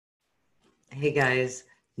Hey guys,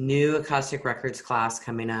 new Akashic Records class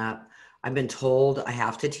coming up. I've been told I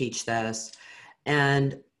have to teach this.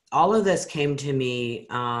 And all of this came to me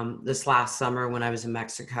this last summer when I was in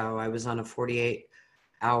Mexico. I was on a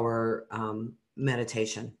 48-hour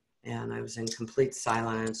meditation, and I was in complete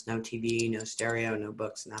silence, no TV, no stereo, no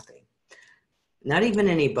books, nothing. Not even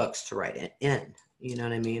any books to write it in. You know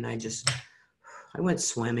what I mean? I went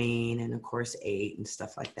swimming and of course ate and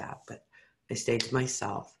stuff like that, but I stayed to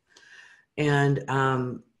myself. And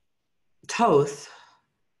Torth,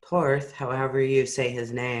 however you say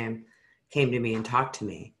his name, came to me and talked to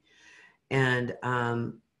me. And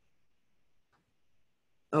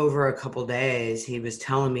over a couple days, he was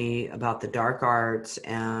telling me about the dark arts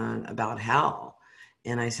and about hell.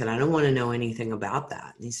 And I said, I don't want to know anything about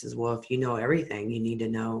that. And he says, well, if you know everything, you need to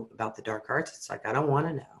know about the dark arts. It's like, I don't want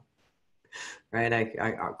to know. Right?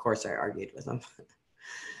 Of course, I argued with him.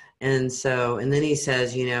 And then he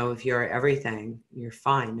says, if you're everything, you're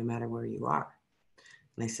fine no matter where you are.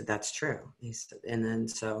 And I said, that's true. He said, and then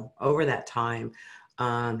so over that time,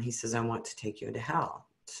 he says, I want to take you into hell.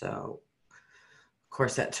 So, of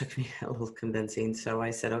course, that took me a little convincing. So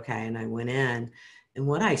I said, okay. And I went in, and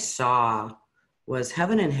what I saw was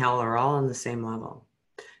heaven and hell are all on the same level.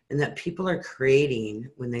 And that people are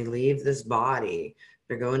creating, when they leave this body,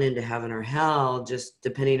 they're going into heaven or hell, just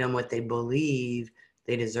depending on what they believe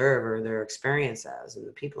they deserve or their experience as. And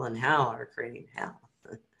the people in hell are creating hell.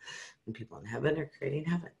 And people in heaven are creating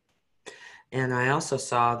heaven. And I also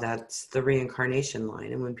saw that's the reincarnation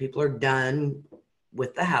line. And when people are done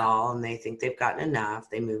with the hell and they think they've gotten enough,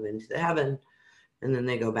 they move into the heaven, and then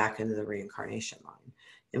they go back into the reincarnation line.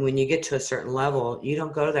 And when you get to a certain level, you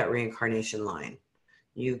don't go to that reincarnation line.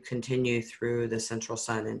 You continue through the central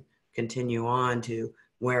sun and continue on to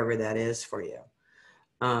wherever that is for you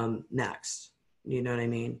next. You know what I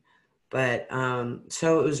mean? But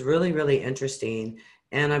so it was really, really interesting.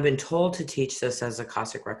 And I've been told to teach this as a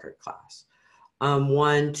Akashic record class.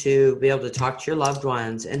 One, to be able to talk to your loved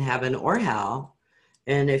ones in heaven or hell.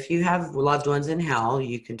 And if you have loved ones in hell,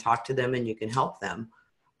 you can talk to them and you can help them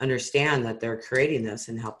understand that they're creating this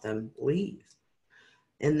and help them leave.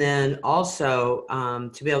 And then also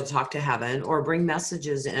to be able to talk to heaven or bring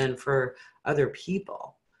messages in for other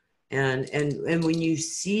people. And when you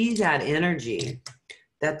see that energy,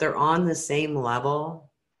 that they're on the same level,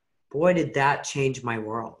 boy, did that change my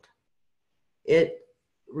world. It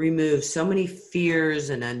removes so many fears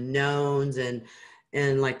and unknowns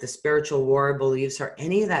and like the spiritual war beliefs or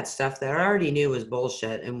any of that stuff that I already knew was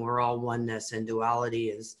bullshit, and we're all oneness and duality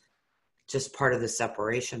is just part of the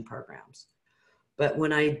separation programs. But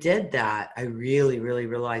when I did that, I really, really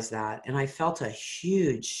realized that, and I felt a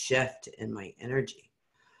huge shift in my energy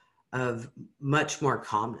of much more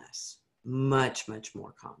calmness, much, much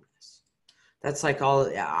more calmness. That's like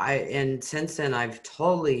and since then I've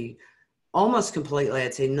totally, almost completely,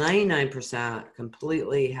 I'd say 99%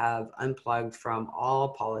 completely have unplugged from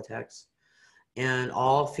all politics and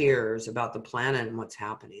all fears about the planet and what's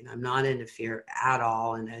happening. I'm not into fear at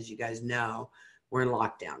all. And as you guys know, we're in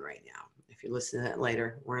lockdown right now. If you listen to that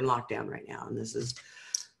later, we're in lockdown right now. And this is,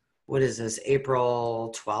 what is this,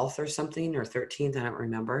 April 12th or something, or 13th? I don't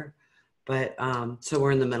remember. But so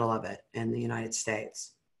we're in the middle of it in the United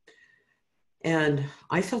States. And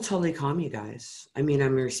I feel totally calm, you guys. I mean,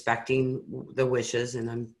 I'm respecting the wishes, and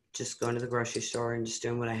I'm just going to the grocery store and just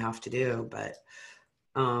doing what I have to do. But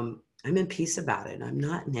I'm in peace about it. I'm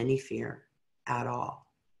not in any fear at all.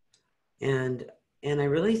 And I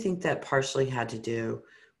really think that partially had to do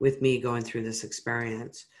with me going through this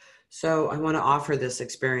experience. So I want to offer this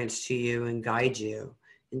experience to you and guide you.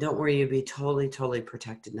 And don't worry, you'll be totally, totally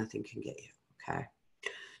protected. Nothing can get you, okay?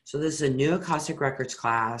 So this is a new Akashic Records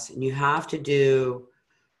class, and you have to do,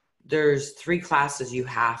 there's 3 classes you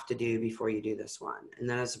have to do before you do this one. And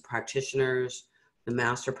that is the practitioners, the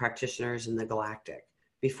master practitioners, and the galactic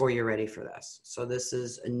before you're ready for this. So this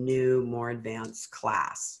is a new, more advanced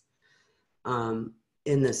class in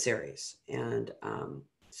this series. And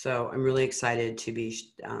so I'm really excited to be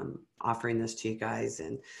offering this to you guys.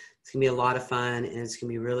 And it's gonna be a lot of fun, and it's gonna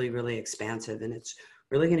be really, really expansive. And it's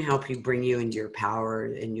really going to help you, bring you into your power,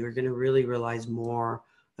 and you're going to really realize more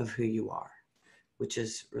of who you are, which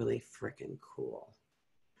is really freaking cool.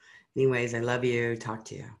 Anyways, I love you. Talk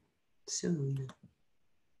to you soon.